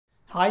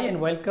Hi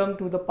and welcome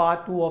to the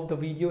part 2 of the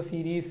video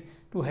series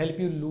to help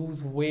you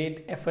lose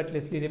weight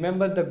effortlessly.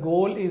 Remember, the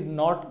goal is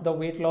not the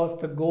weight loss.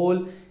 The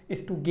goal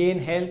is to gain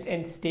health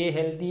and stay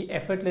healthy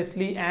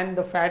effortlessly, and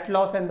the fat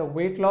loss and the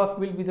weight loss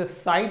will be the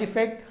side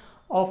effect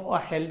of a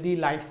healthy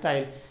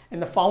lifestyle.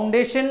 And the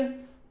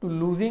foundation to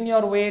losing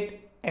your weight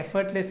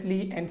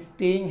effortlessly and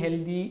staying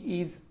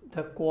healthy is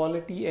the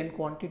quality and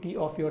quantity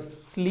of your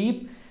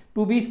sleep.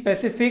 To be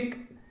specific,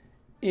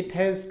 it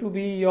has to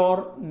be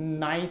your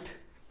night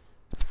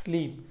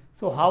sleep.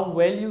 So how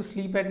well you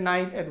sleep at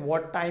night, at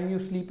what time you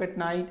sleep at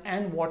night,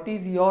 and what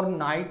is your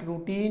night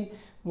routine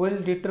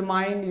will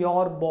determine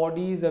your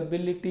body's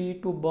ability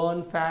to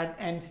burn fat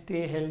and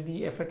stay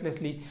healthy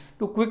effortlessly.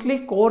 To quickly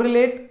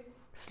correlate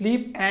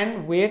sleep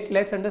and weight,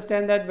 let's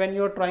understand that when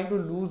you're trying to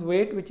lose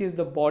weight, which is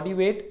the body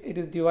weight, it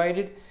is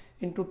divided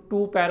into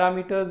two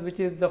parameters, which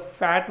is the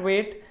fat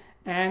weight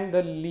and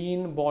the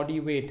lean body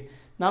weight.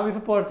 Now, if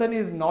a person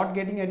is not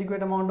getting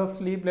adequate amount of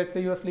sleep, let's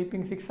say you are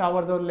sleeping 6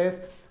 hours or less,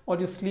 or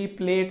you sleep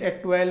late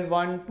at 12,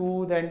 1,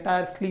 2, the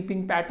entire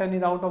sleeping pattern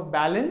is out of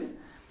balance,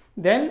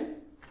 then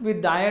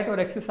with diet or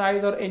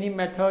exercise or any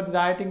methods,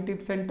 dieting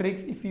tips and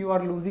tricks, if you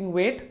are losing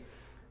weight,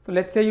 so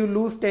let's say you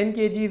lose 10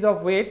 kgs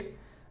of weight,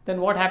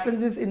 then what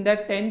happens is in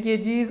that 10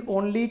 kgs,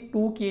 only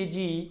 2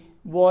 kg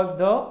was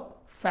the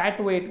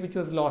fat weight which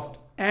was lost,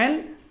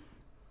 and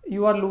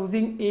you are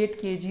losing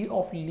 8 kg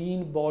of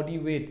lean body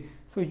weight.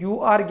 So you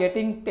are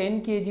getting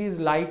 10 kgs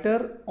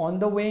lighter on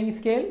the weighing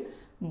scale,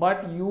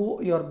 but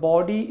your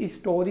body is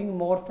storing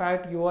more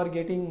fat. You are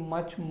getting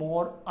much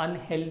more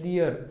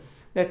unhealthier.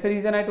 That's the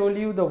reason I told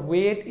you the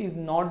weight is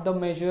not the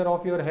measure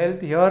of your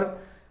health. Here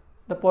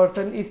the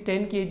person is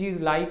 10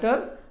 kgs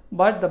lighter,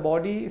 but the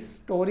body is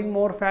storing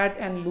more fat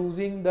and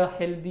losing the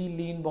healthy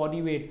lean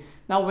body weight.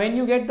 Now when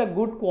you get the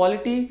good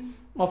quality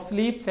of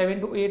sleep, 7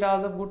 to 8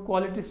 hours of good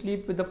quality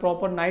sleep with the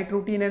proper night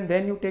routine, and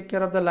then you take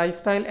care of the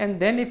lifestyle, and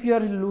then if you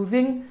are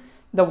losing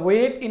the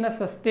weight in a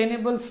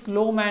sustainable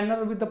slow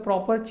manner with the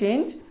proper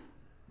change,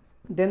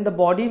 then the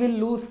body will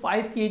lose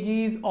 5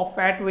 kgs of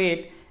fat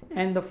weight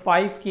and the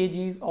 5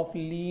 kgs of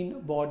lean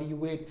body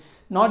weight.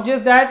 Not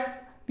just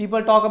that,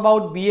 people talk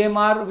about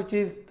BMR, which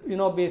is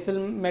basal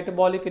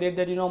metabolic rate,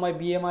 that my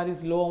BMR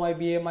is low, my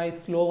BMI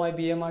is slow, my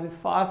BMR is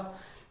fast.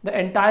 The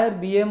entire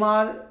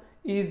BMR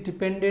is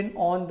dependent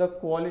on the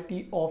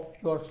quality of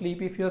your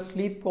sleep. If your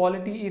sleep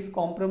quality is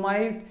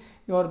compromised,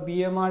 your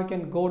BMR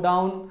can go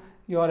down,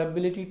 your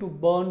ability to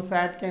burn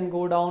fat can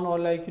go down, or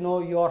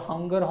your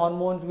hunger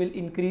hormones will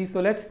increase. So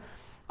let's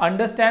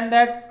understand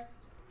that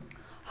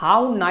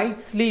how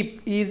night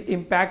sleep is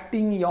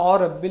impacting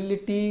your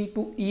ability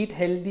to eat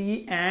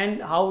healthy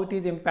and how it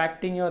is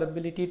impacting your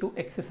ability to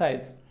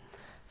exercise.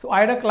 So I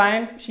had a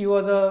client, she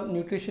was a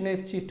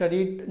nutritionist, she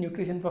studied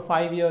nutrition for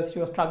 5 years, she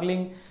was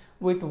struggling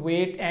with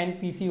weight and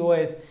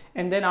PCOS,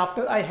 and then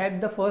after I had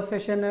the first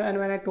session and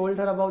when I told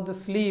her about the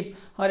sleep,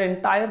 her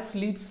entire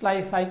sleep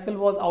cycle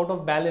was out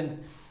of balance,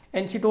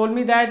 and she told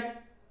me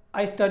that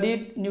I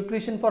studied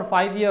nutrition for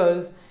 5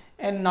 years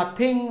and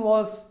nothing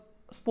was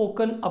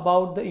spoken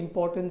about the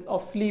importance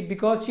of sleep,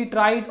 because she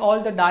tried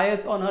all the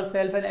diets on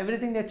herself and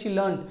everything that she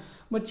learned,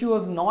 but she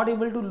was not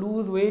able to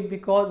lose weight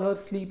because her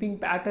sleeping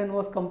pattern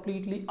was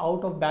completely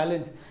out of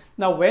balance.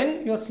 Now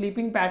when your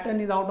sleeping pattern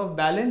is out of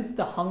balance,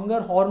 the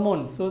hunger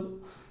hormones, so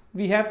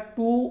we have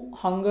two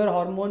hunger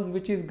hormones,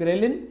 which is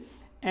ghrelin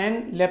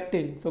and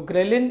leptin. So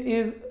ghrelin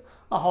is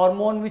a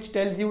hormone which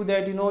tells you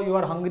that you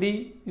are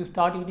hungry, you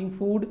start eating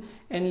food,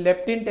 and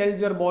leptin tells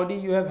your body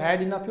you have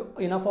had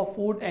enough of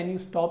food and you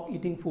stop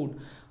eating food.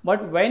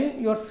 But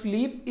when your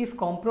sleep is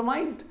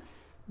compromised,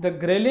 the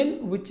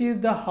ghrelin, which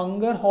is the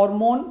hunger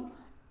hormone,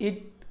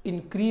 it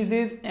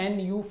increases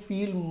and you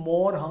feel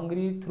more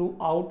hungry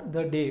throughout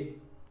the day.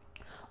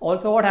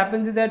 Also what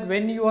happens is that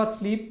when your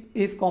sleep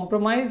is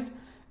compromised,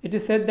 it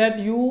is said that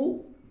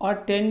you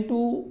tend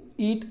to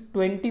eat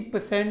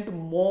 20%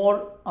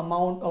 more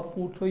amount of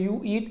food. So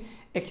you eat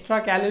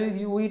extra calories,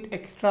 you eat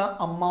extra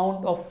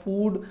amount of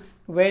food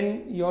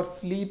when your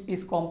sleep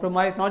is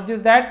compromised. Not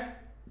just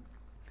that,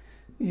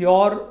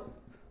 your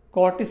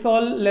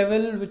cortisol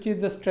level, which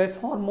is the stress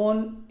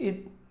hormone,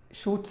 it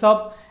shoots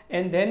up,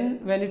 and then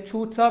when it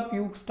shoots up,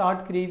 you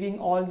start craving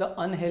all the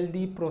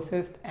unhealthy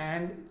processed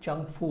and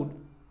junk food.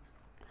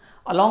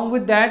 Along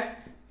with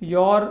that,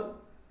 your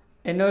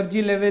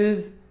energy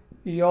levels,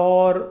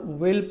 your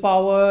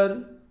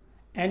willpower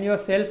and your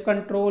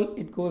self-control,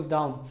 it goes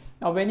down.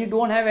 Now when you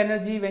don't have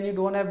energy, when you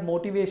don't have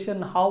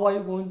motivation, how are you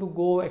going to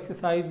go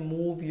exercise,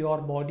 move your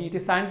body? It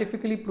is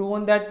scientifically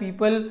proven that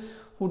people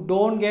who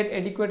don't get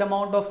adequate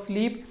amount of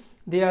sleep,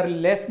 they are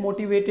less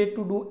motivated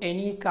to do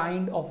any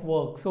kind of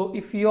work. So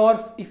if you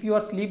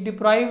are sleep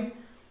deprived,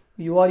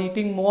 you are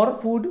eating more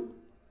food,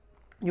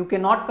 you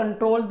cannot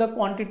control the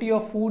quantity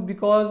of food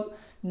because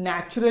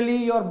naturally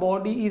your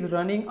body is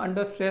running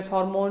under stress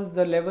hormones.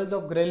 The levels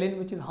of ghrelin,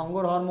 which is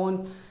hunger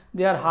hormones,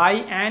 they are high,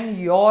 and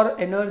your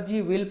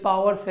energy,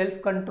 willpower,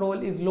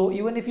 self-control is low.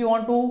 Even if you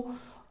want to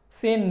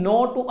say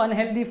no to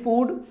unhealthy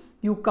food,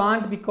 you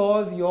can't,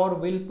 because your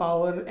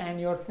willpower and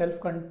your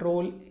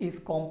self-control is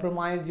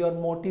compromised, your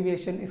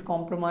motivation is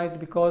compromised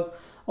because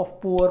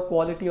of poor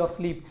quality of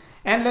sleep.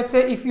 And let's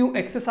say if you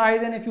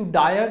exercise and if you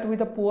diet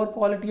with a poor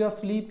quality of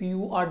sleep,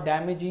 you are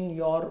damaging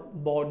your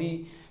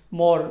body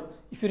more.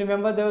 If you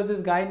remember, there was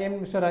this guy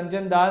named Mr.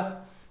 Ranjan Das.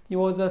 He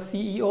was the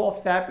CEO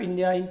of SAP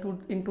India in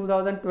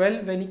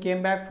 2012. When he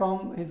came back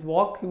from his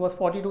walk, he was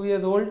 42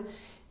 years old.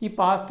 He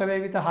passed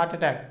away with a heart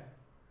attack.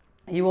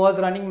 He was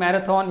running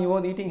marathon, he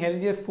was eating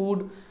healthiest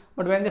food,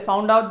 but when they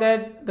found out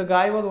that the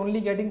guy was only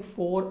getting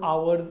 4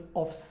 hours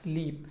of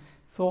sleep.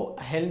 So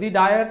a healthy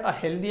diet, a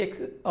healthy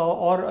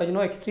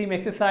extreme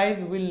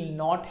exercise will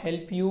not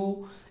help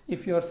you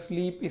if your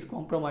sleep is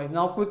compromised.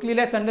 Now quickly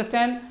let's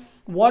understand,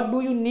 what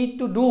do you need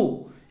to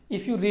do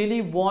if you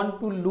really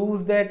want to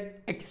lose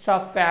that extra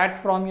fat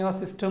from your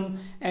system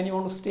and you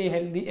want to stay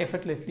healthy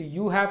effortlessly.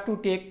 You have to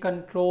take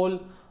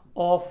control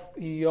of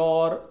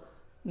your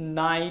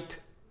night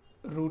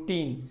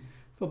routine.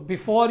 So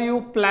before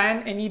you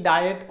plan any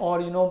diet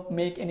or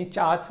make any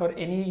charts or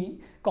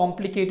any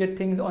complicated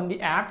things on the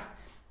apps,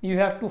 you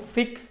have to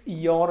fix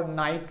your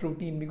night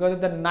routine, because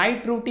if the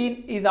night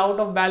routine is out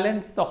of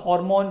balance, the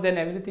hormones and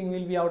everything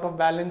will be out of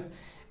balance,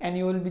 and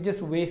you will be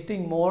just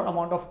wasting more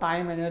amount of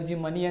time, energy,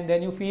 money, and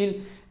then you feel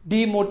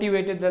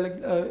demotivated.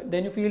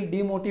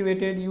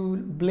 You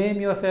blame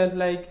yourself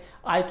like,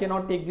 I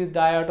cannot take this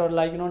diet, or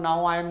like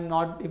now I am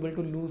not able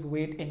to lose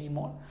weight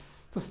anymore.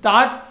 So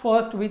start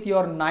first with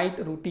your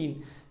night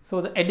routine. So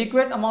the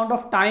adequate amount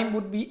of time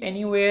would be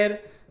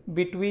anywhere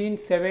between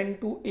 7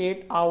 to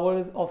 8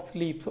 hours of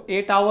sleep. So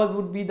 8 hours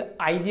would be the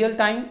ideal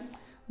time,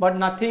 but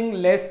nothing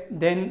less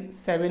than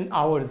 7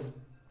 hours.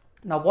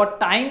 Now what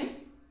time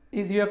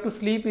is you have to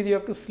sleep is you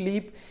have to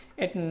sleep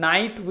at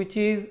night, which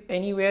is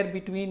anywhere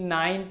between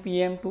 9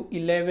 p.m. to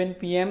 11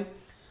 p.m.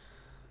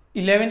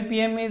 11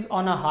 p.m. is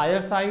on a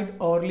higher side,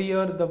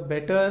 earlier the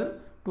better.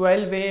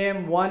 12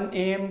 a.m., 1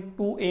 a.m.,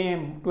 2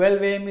 a.m.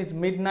 12 a.m. is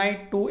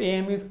midnight, 2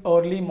 a.m. is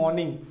early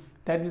morning.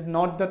 That is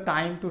not the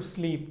time to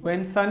sleep.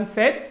 When sun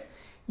sets,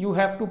 you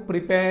have to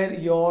prepare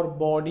your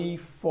body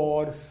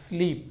for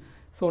sleep.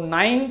 So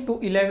 9 to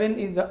 11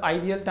 is the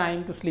ideal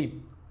time to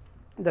sleep.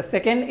 The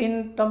second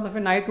in terms of a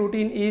night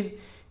routine is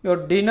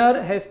your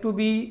dinner has to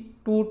be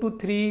 2 to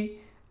 3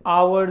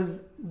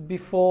 hours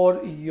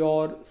before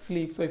your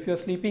sleep. So if you're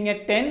sleeping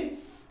at 10,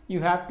 you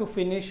have to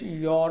finish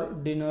your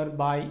dinner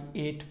by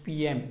 8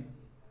 p.m.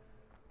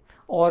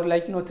 or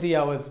 3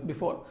 hours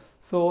before.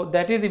 So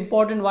that is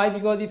important. Why?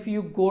 Because if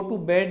you go to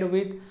bed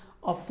with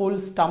a full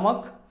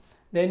stomach,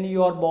 then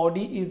your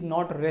body is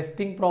not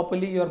resting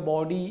properly. Your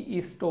body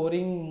is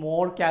storing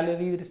more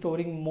calories,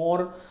 storing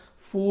more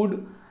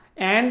food,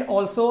 and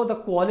also the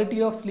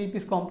quality of sleep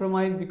is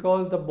compromised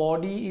because the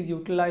body is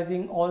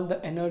utilizing all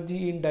the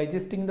energy in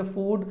digesting the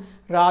food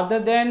rather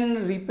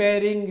than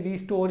repairing,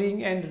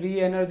 restoring and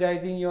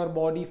re-energizing your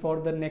body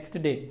for the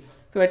next day.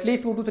 So at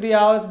least 2 to 3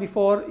 hours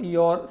before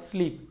your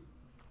sleep.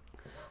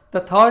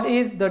 The third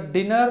is the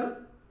dinner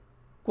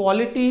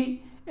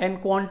quality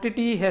and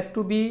quantity has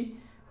to be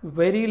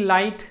very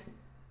light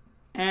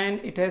and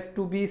it has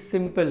to be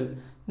simple.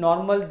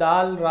 Normal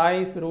dal,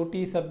 rice,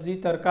 roti,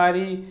 sabzi,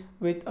 tarkari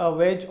with a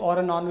veg or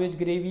a non-veg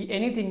gravy,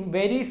 anything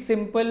very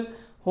simple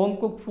home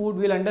cooked food.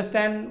 We'll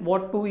understand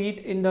what to eat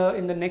in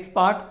the next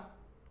part.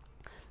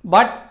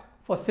 But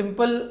for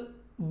simple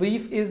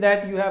brief is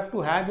that you have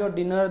to have your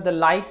dinner the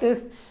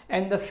lightest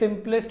and the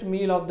simplest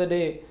meal of the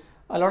day.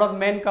 A lot of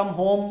men come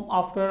home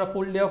after a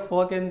full day of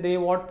work and they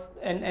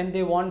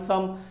want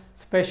some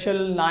special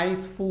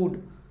nice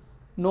food.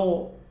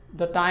 No,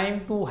 the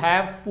time to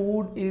have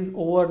food is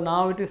over.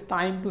 Now it is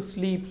time to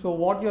sleep. So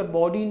what your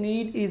body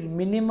needs is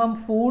minimum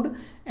food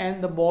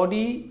and the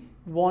body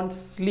wants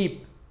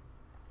sleep.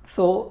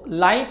 So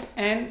light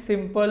and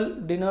simple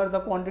dinner, the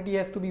quantity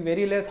has to be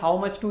very less. How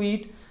much to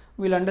eat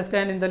we'll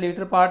understand in the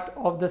later part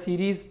of the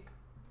series.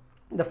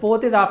 The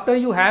fourth is, after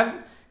you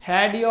have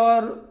had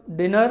your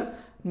dinner,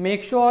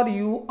 make sure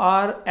you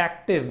are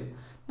active.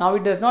 Now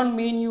it does not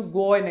mean you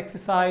go and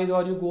exercise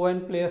or you go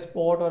and play a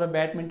sport or a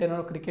badminton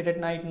or cricket at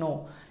night.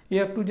 No, you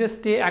have to just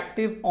stay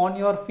active on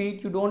your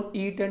feet. You don't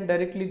eat and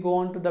directly go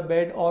onto the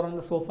bed or on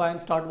the sofa and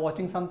start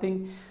watching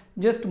something.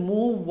 Just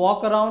move,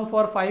 walk around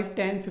for 5,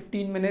 10,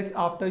 15 minutes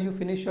after you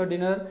finish your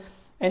dinner.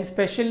 And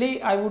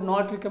especially I would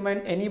not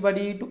recommend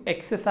anybody to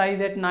exercise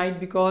at night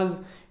because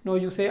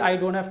you say I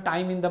don't have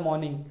time in the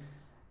morning.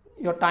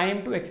 Your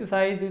time to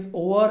exercise is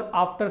over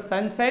after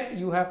sunset.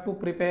 You have to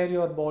prepare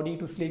your body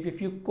to sleep.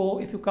 If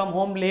you come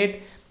home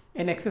late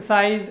and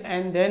exercise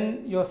and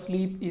then your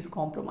sleep is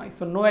compromised.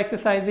 So no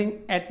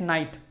exercising at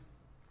night.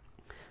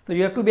 So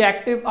you have to be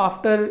active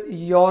after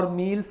your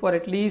meals for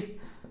at least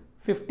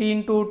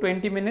 15 to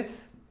 20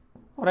 minutes.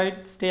 All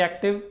right, stay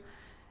active.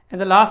 And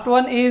the last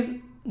one is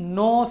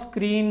no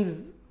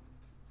screens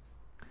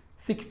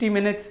 60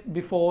 minutes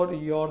before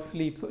your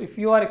sleep. So if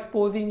you are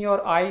exposing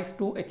your eyes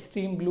to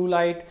extreme blue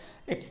light,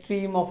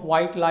 extreme of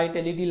white light,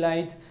 LED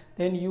lights,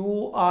 then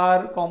you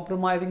are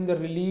compromising the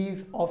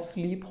release of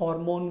sleep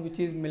hormone, which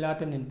is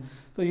melatonin.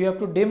 So you have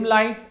to dim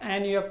lights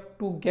and you have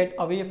to get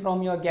away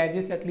from your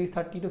gadgets at least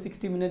 30 to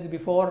 60 minutes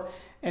before,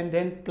 and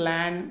then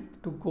plan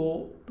to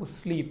go to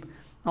sleep.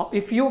 Now,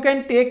 if you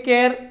can take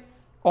care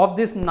of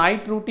this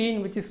night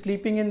routine, which is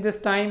sleeping in this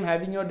time,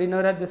 having your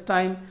dinner at this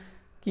time,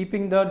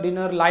 keeping the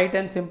dinner light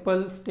and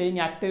simple, staying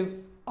active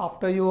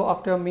after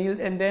your meals,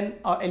 and then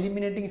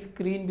eliminating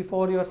screen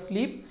before your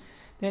sleep,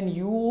 then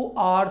you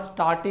are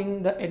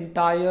starting the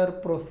entire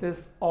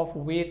process of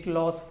weight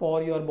loss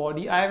for your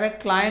body. I have had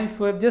clients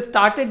who have just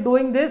started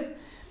doing this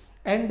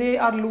and they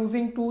are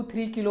losing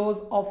 2-3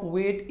 kilos of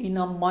weight in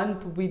a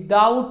month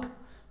without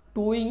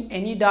doing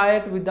any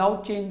diet,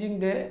 without changing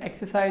their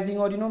exercising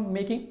or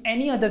making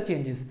any other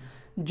changes.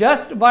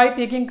 Just by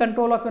taking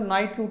control of your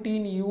night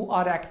routine, you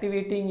are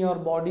activating your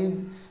body's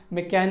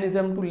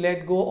mechanism to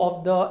let go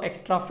of the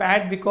extra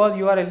fat, because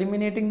you are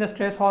eliminating the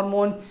stress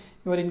hormones,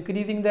 you are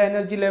increasing the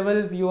energy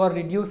levels, you are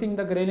reducing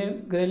the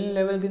ghrelin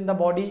levels in the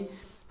body.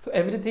 So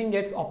everything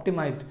gets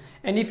optimized.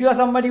 And if you are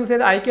somebody who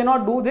says I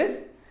cannot do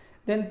this,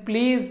 then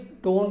please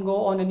don't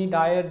go on any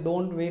diet,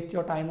 don't waste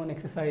your time on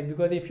exercise,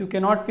 because if you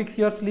cannot fix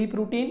your sleep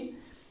routine,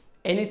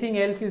 anything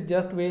else is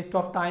just waste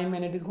of time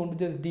and it is going to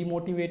just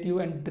demotivate you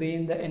and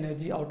drain the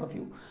energy out of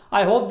you.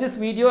 I hope this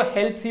video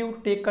helps you to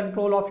take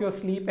control of your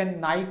sleep and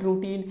night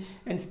routine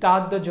and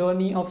start the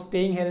journey of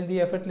staying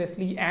healthy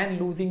effortlessly and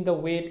losing the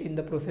weight in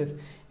the process.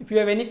 If you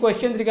have any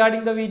questions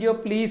regarding the video,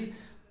 please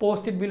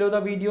post it below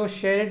the video,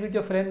 share it with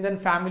your friends and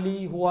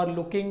family who are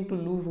looking to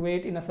lose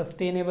weight in a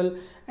sustainable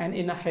and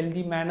in a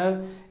healthy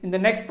manner. In the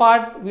next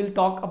part, we'll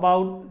talk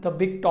about the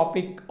big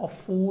topic of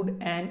food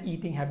and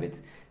eating habits.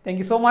 Thank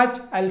you so much.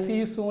 I'll see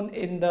you soon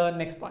in the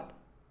next part.